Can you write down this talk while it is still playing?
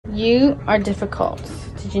You are difficult.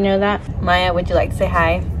 Did you know that? Maya, would you like to say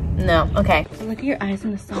hi? No. Okay. Look at your eyes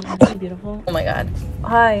in the sun. Aren't they beautiful? Oh my god.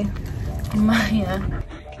 Hi. Maya.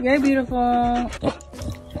 You're beautiful.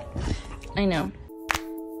 I know.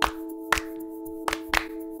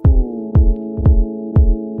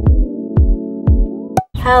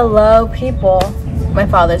 Hello, people. My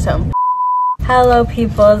father's home. Hello,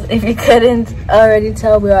 peoples. If you couldn't already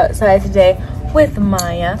tell, we're outside today with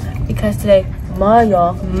Maya because today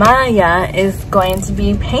Maya is going to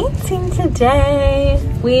be painting today.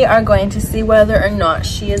 We are going to see whether or not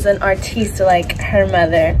she is an artiste like her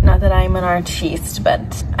mother. Not that I'm an artiste,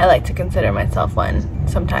 but I like to consider myself one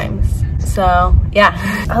sometimes. So yeah.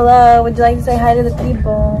 Hello, would you like to say hi to the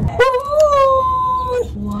people?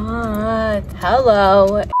 What?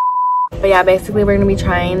 Hello. But yeah, basically we're gonna be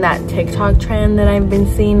trying that TikTok trend that I've been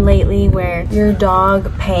seeing lately where your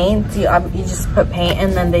dog paints, you just put paint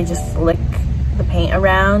and then they just lick the paint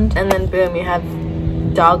around and then boom, you have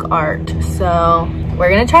dog art. So we're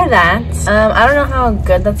gonna try that. I don't know how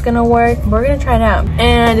good that's gonna work, but we're gonna try it out.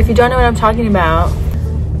 And if you don't know what I'm talking about,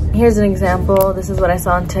 here's an example. This is what I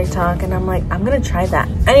saw on TikTok and I'm like, I'm gonna try that.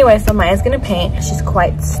 Anyway, so Maya's gonna paint. She's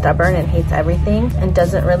quite stubborn and hates everything and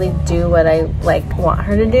doesn't really do what I want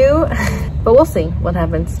her to do. But we'll see what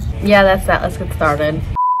happens. Yeah, that's that. Let's get started.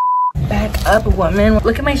 Back up, woman.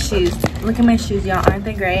 Look at my shoes. Look at my shoes, y'all. Aren't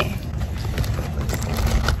they great?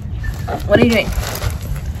 What are you doing?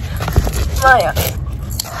 Maya.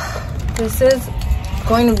 This is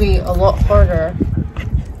going to be a lot harder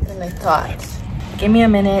than I thought. Give me a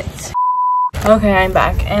minute. Okay, I'm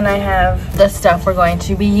back and I have the stuff we're going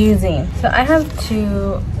to be using. So I have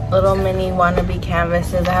two little mini wannabe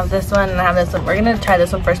canvases. I have this one and I have this one. We're gonna try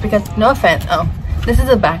this one first because no offense. Oh, this is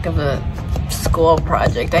the back of the school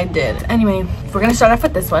project I did. Anyway, we're gonna start off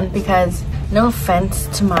with this one because no offense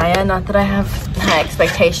to Maya, not that I have high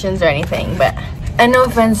expectations or anything, but and no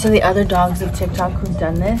offense to the other dogs of TikTok who've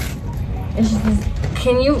done this. It's just,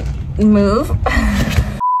 can you move?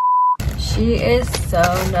 She is so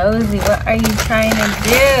nosy. What are you trying to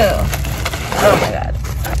do? Oh my god.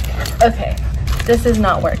 Okay, this is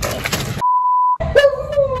not working.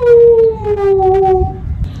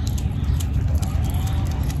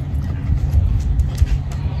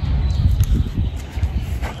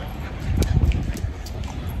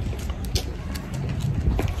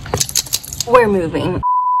 We're moving.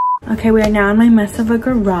 Okay, we are now in my mess of a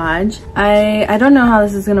garage. I don't know how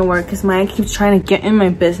this is gonna work because Maya keeps trying to get in my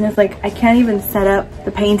business. Like, I can't even set up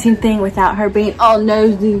the painting thing without her being all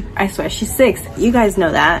nosy. I swear, she's 6. You guys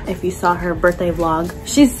know that if you saw her birthday vlog.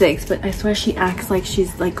 She's 6, but I swear she acts like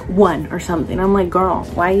she's like 1 or something. I'm like, girl,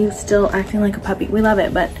 why are you still acting like a puppy? We love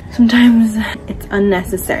it, but sometimes it's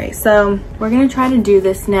unnecessary. So we're gonna try to do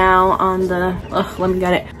this now on the, let me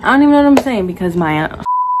get it. I don't even know what I'm saying because Maya.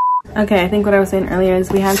 Okay, I think what I was saying earlier is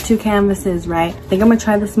we have 2 canvases, right? I think I'm gonna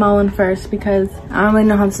try the small one first because I don't really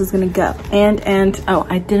know how this is gonna go. And oh,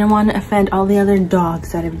 I didn't want to offend all the other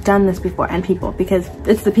dogs that have done this before and people because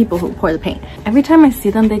it's the people who pour the paint. Every time I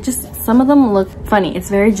see them, some of them look funny. It's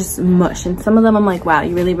very just mush. And some of them I'm like, wow,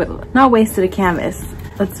 you really not wasted a canvas.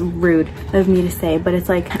 That's rude of me to say, but it's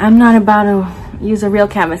like, I'm not about to use a real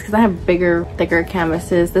canvas because I have bigger, thicker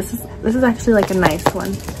canvases. This is actually like a nice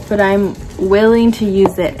one, but I'm willing to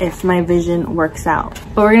use it if my vision works out.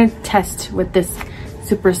 But we're gonna test with this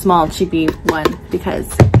super small cheapy one because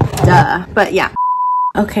duh. But yeah.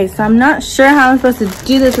 Okay, so I'm not sure how I'm supposed to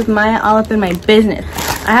do this with Maya all up in my business.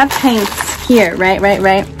 I have paints here, right,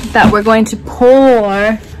 that we're going to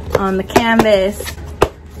pour on the canvas,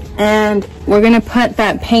 and we're gonna put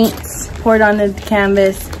that paint poured onto the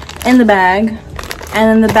canvas in the bag, and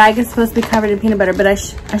then the bag is supposed to be covered in peanut butter, but I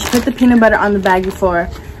should put the peanut butter on the bag before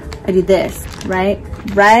I do this, right?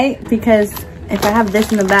 Because if I have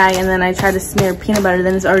this in the bag and then I try to smear peanut butter,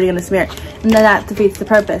 then it's already gonna smear, and then that defeats the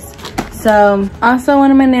purpose. So also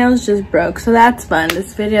one of my nails just broke, so that's fun.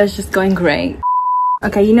 This video is just going great.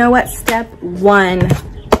 Okay, you know what? Step 1,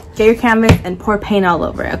 get your canvas and pour paint all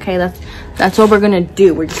over it. Okay, that's what we're gonna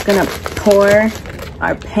do. We're just gonna pour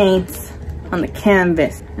our paints on the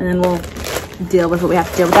canvas and then we'll deal with what we have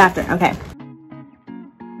to deal with after. Okay.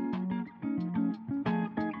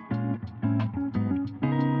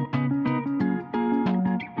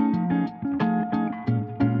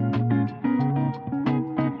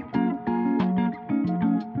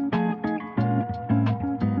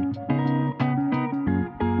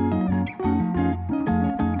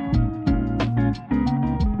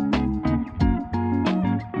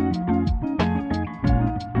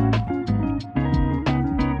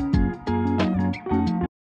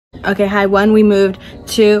 Okay, hi, 1, we moved.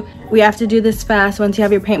 2, we have to do this fast once you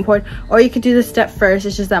have your paint poured, or you could do this step first.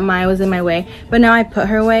 It's just that Maya was in my way, but now I put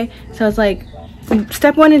her away, so it's like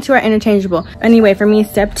step 1 and 2 are interchangeable. Anyway, for me,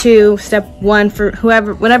 step 2, step 1 for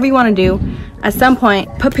whoever, whatever you want to do, at some point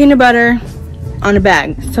put peanut butter on a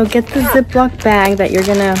bag. So get the Ziploc bag that you're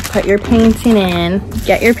gonna put your painting in,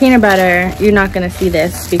 get your peanut butter. You're not gonna see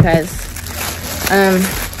this because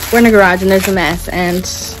we're in a garage and there's a mess, and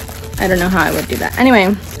I don't know how I would do that.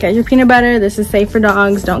 Anyway, get your peanut butter. This is safe for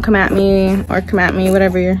dogs. Don't come at me, or come at me,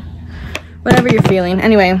 whatever you're feeling.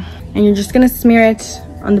 Anyway, and you're just gonna smear it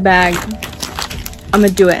on the bag. I'm gonna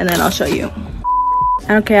do it and then I'll show you.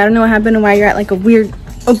 Okay, I don't know what happened and why you're at like a weird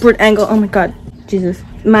upward angle. Oh my god, Jesus.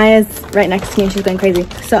 Maya's right next to me and she's going crazy.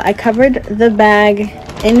 So I covered the bag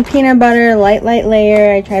in peanut butter, light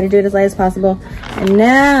layer. I try to do it as light as possible. And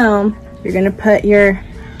now you're gonna put your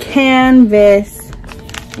canvas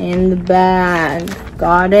in the bag.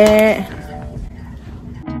 Got it?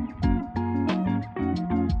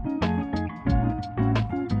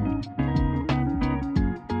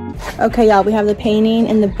 Okay, y'all, we have the painting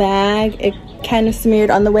in the bag. It kind of smeared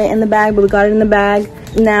on the way in the bag, but we got it in the bag.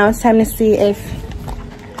 Now it's time to see if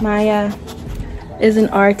Maya is an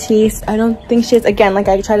artiste. I don't think she is. Again, like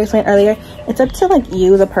I tried to explain earlier, it's up to like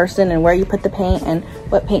you, the person, and where you put the paint and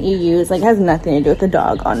what paint you use. Like, it has nothing to do with the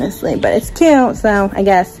dog, honestly, but it's cute. So I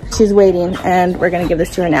guess she's waiting and we're gonna give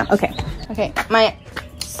this to her now. Okay, Maya,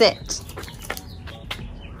 sit.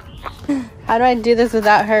 How do I do this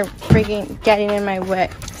without her freaking getting in my way?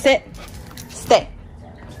 Sit, stay,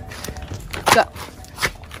 go.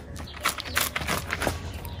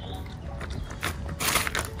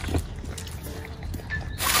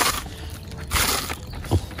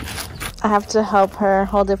 I have to help her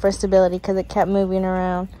hold it for stability because it kept moving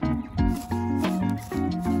around.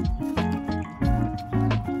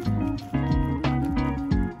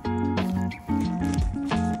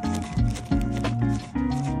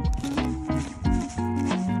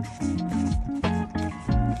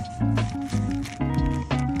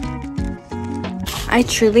 I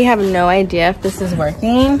truly have no idea if this is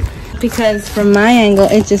working because from my angle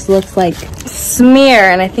it just looks like smear,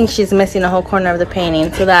 and I think she's missing a whole corner of the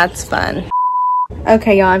painting, so that's fun.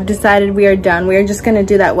 Okay, y'all, I've decided we are done. We are just gonna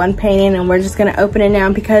do that one painting and we're just gonna open it now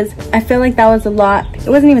because I feel like that was a lot. It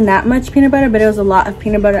wasn't even that much peanut butter, but it was a lot of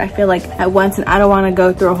peanut butter, I feel like, at once, and I don't want to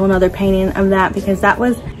go through a whole nother painting of that because that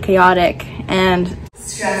was chaotic and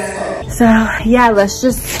stressful. So yeah, let's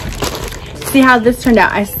just see how this turned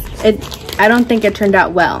out. I don't think it turned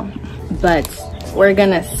out well, but we're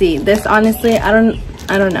gonna see. This, honestly, I don't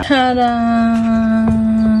know. Ta-da!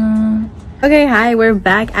 Okay, hi, we're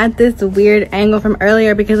back at this weird angle from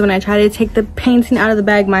earlier because when I tried to take the painting out of the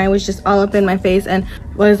bag, mine was just all up in my face and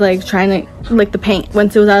was like trying to lick the paint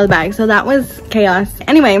once it was out of the bag. So that was chaos.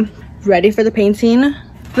 Anyway, ready for the painting? Boom!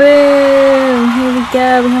 Here we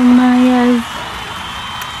go. We have Maya's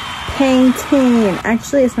painting.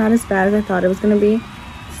 Actually, it's not as bad as I thought it was gonna be.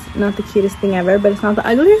 It's not the cutest thing ever, but it's not the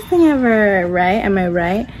ugliest thing ever, right? Am I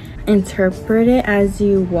right? Interpret it as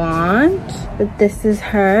you want, but this is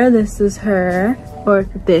her, or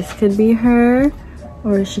this could be her,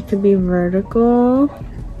 or she could be vertical,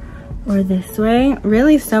 or this way.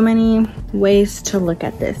 Really, so many ways to look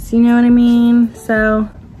at this, you know what I mean? So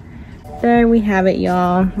there we have it,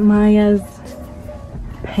 y'all. Maya's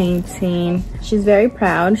painting. She's very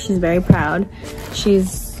proud.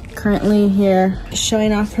 She's currently here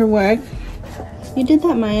showing off her work. You did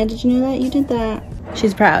that, Maya. Did you know that? You did that.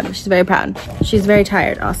 She's proud. She's very proud. She's very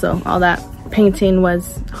tired also. All that painting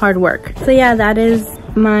was hard work. So yeah, that is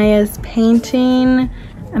Maya's painting.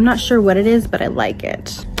 I'm not sure what it is, but I like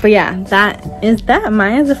it. But yeah, that is that.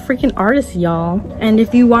 Maya's a freaking artist, y'all. And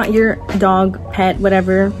if you want your dog, pet,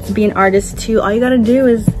 whatever, to be an artist too, all you gotta do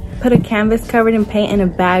is put a canvas covered in paint and a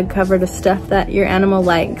bag covered of stuff that your animal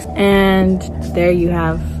likes. And there you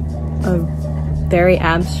have a very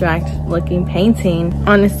abstract looking painting.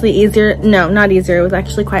 Honestly, easier, no, not easier. It was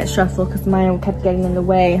actually quite stressful because Maya kept getting in the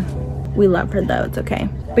way. We love her though, it's okay.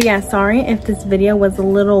 But yeah, sorry if this video was a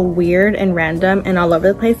little weird and random and all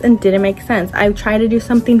over the place and didn't make sense. I tried to do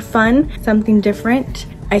something fun, something different.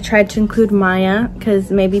 I tried to include Maya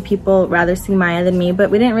because maybe people rather see Maya than me, but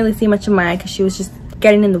we didn't really see much of Maya because she was just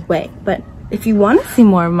getting in the way. But if you want to see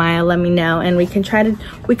more of Maya, let me know and we can try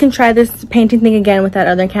this painting thing again with that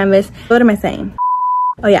other canvas. What am I saying?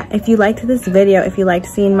 Oh yeah, if you liked this video, if you liked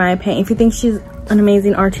seeing Maya paint, if you think she's an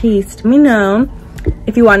amazing artiste, let me know.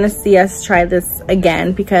 If you want to see us try this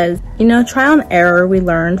again, because, you know, trial and error, we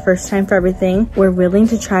learned, first time for everything. We're willing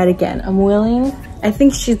to try it again. I'm willing. I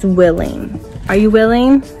think she's willing. Are you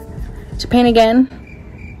willing to paint again?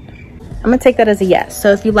 I'm gonna take that as a yes.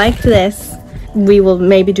 So if you liked this, we will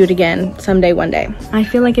maybe do it again someday, one day. I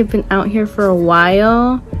feel like I've been out here for a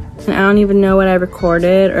while and I don't even know what I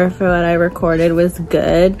recorded or if what I recorded was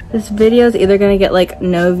good. This video is either gonna get like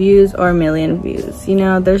no views or a million views. You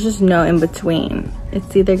know, there's just no in between.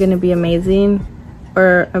 It's either gonna be amazing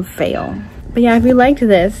or a fail. But yeah, if you liked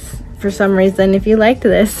this, for some reason, if you liked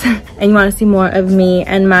this and you want to see more of me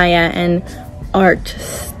and Maya and art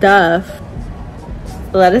stuff,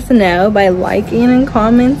 let us know by liking and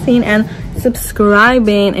commenting and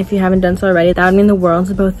subscribing if you haven't done so already. That would mean the world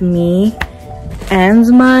to both me and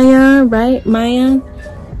Maya, right? Maya,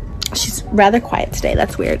 she's rather quiet today.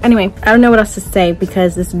 That's weird. Anyway, I don't know what else to say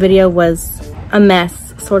because this video was a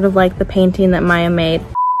mess, sort of like the painting that Maya made.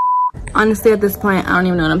 Honestly, at this point, I don't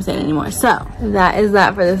even know what I'm saying anymore. So that is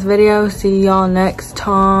that for this video. See y'all next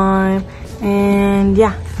time. And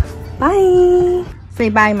yeah, bye. Say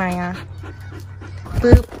bye, Maya.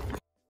 Boop.